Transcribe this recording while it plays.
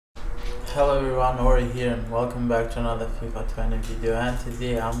Hello everyone, Ori here and welcome back to another FIFA 20 video, and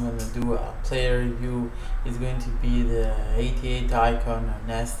today I'm gonna do a player review. It's going to be the 88 icon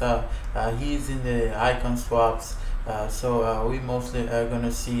NESTA. He's in the icon swaps, so we mostly are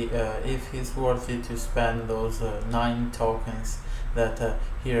gonna see if he's worth it to spend those 9 tokens that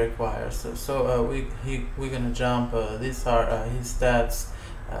he requires. We're gonna jump. These are his stats.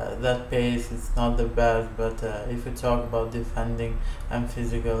 That pace is not the best, but if you talk about defending and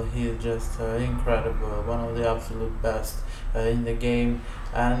physical, he is just incredible, one of the absolute best in the game.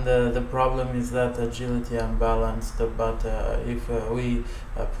 And the problem is that agility unbalanced, but if we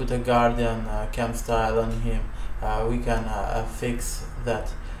put a guardian cam style on him, we can fix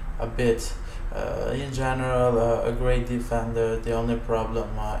that a bit. In general, a great defender. The only problem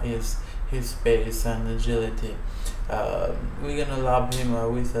is his pace and agility. We're gonna lab him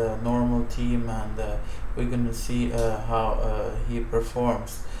with a normal team, and we're gonna see how he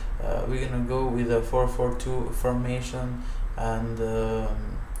performs. We're gonna go with a 4-4-2 formation, and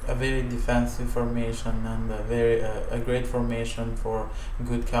a very defensive formation, and a great formation for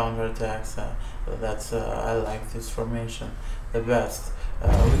good counterattacks. I like this formation the best.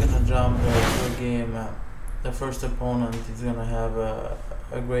 We're gonna jump to a game. The first opponent is gonna have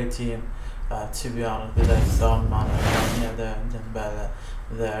a great team. To be honest, with that sound man and Dembele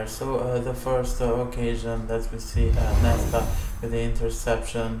there. So the first occasion that we see NESTA with the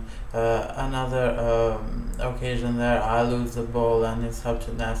interception. Another occasion there, I lose the ball and it's up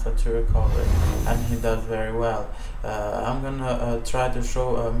to NESTA to recover it, and he does very well. I'm gonna try to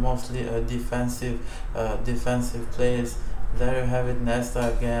show mostly defensive plays. There you have it,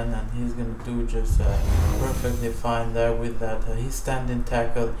 NESTA again, and he's gonna do just perfectly fine there with that. His standing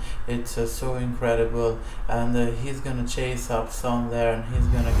tackle, it's so incredible, and he's gonna chase up Son there, and he's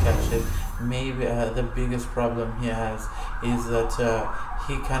gonna catch it. Maybe the biggest problem he has is that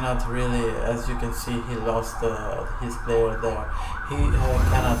he cannot really, as you can see, he lost his player there. He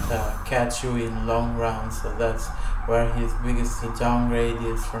cannot catch you in long runs, so that's where his biggest downgrade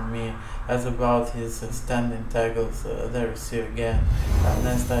is for me. As about his standing tackles, there you see again,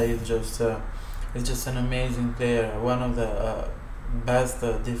 NESTA is just an amazing player, one of the best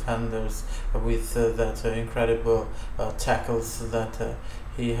defenders with that incredible tackles that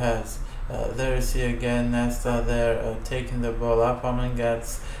he has. There you see again NESTA there taking the ball up, and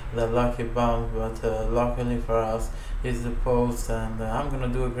gets the lucky bounce, but luckily for us is the post, and I'm gonna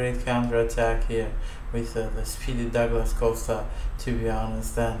do a great counter attack here with the speedy Douglas Costa, to be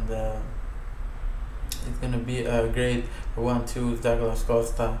honest, and it's gonna be a great 1-2. Douglas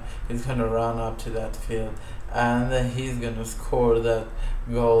Costa is gonna run up to that field, and he's gonna score that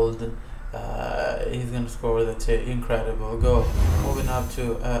goal. He's gonna score that incredible goal. Moving up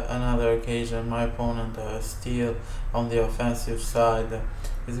to another occasion, my opponent steal on the offensive side.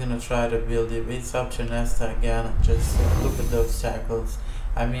 He's gonna try to build it. It's up to NESTA again. Just look at those tackles.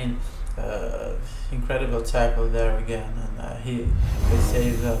 I mean, incredible tackle there again, and he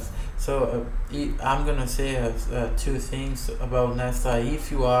saves us. So I'm gonna say 2 things about NESTA.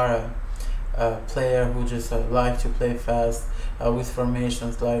 If you are a player who just like to play fast with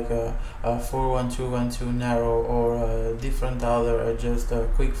formations like 4-1-2-1-2 narrow, or different other just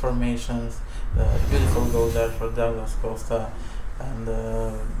quick formations, beautiful goal there for Douglas Costa, and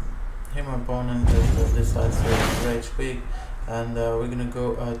him opponent just decides to rage quick. And we're gonna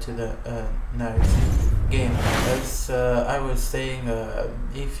go to the next game. As I was saying,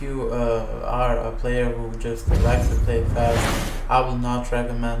 if you are a player who just likes to play fast, I will not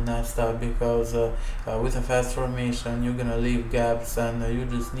recommend NESTA, because with a fast formation you're gonna leave gaps, and you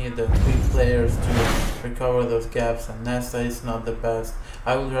just need quick players to recover those gaps, and NESTA is not the best.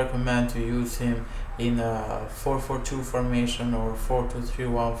 I would recommend to use him in a 4-4-2 formation or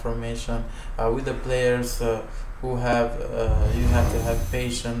 4-2-3-1 formation with the players who have you have to have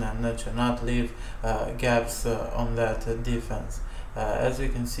patience and to not leave gaps on that defense. As you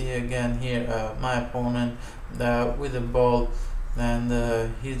can see again here, my opponent with the ball, and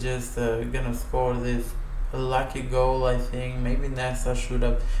he's just gonna score this lucky goal. I think maybe NESTA should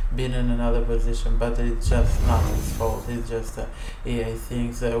have been in another position, but it's just not his fault. It's just EA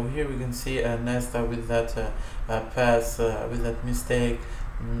things. Here we can see NESTA with that pass, with that mistake.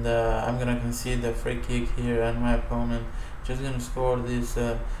 And I'm gonna concede the free kick here, and my opponent just gonna score this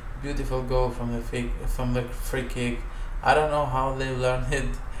beautiful goal from the free kick. I don't know how they learned it.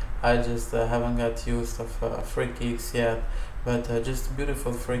 I just haven't got used of free kicks yet, but just a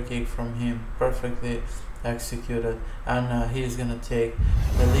beautiful free kick from him, perfectly executed, and he's gonna take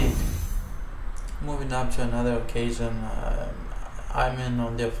the lead. Moving up to another occasion, I'm in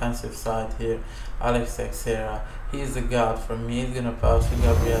on the offensive side here. Alex Teixeira, he's a god for me. He's gonna pass to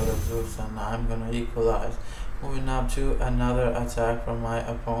Gabriel Jesus and I'm gonna equalize. Moving up to another attack from my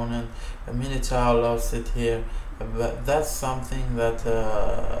opponent. Militao lost it here, but that's something that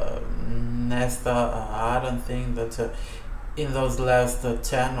NESTA, I don't think that in those last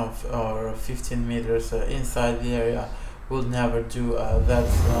 10 or 15 meters inside the area will never do.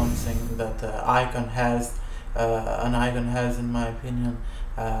 That's something that Icon has, an Icon has in my opinion.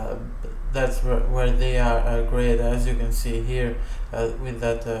 That's where they are great, as you can see here with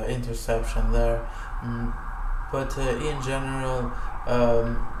that interception there. But in general,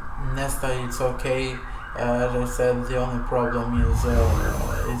 NESTA, it's okay. As I said, the only problem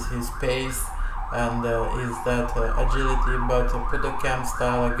is his pace and is that agility, but put a camp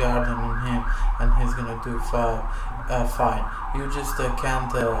style garden on him and he's gonna do fine. You just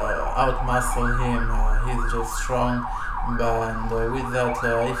can't outmuscle him. He's just strong, and with that,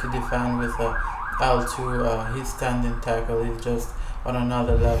 if you defend with L2, his standing tackle is just on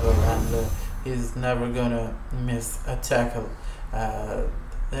another level, and he's never gonna miss a tackle.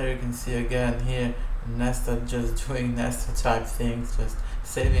 There you can see again here NESTA just doing NESTA type things, just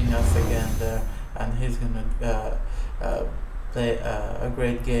saving us again there, and he's gonna play a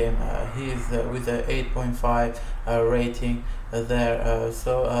great game. He's with a 8.5 rating there.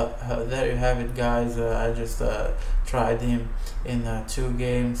 So there you have it, guys. I just tried him in 2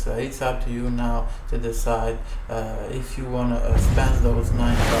 games. It's up to you now to decide if you want to spend those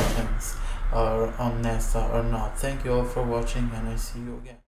 9 buttons on NESTA or not. Thank you all for watching, and I see you again.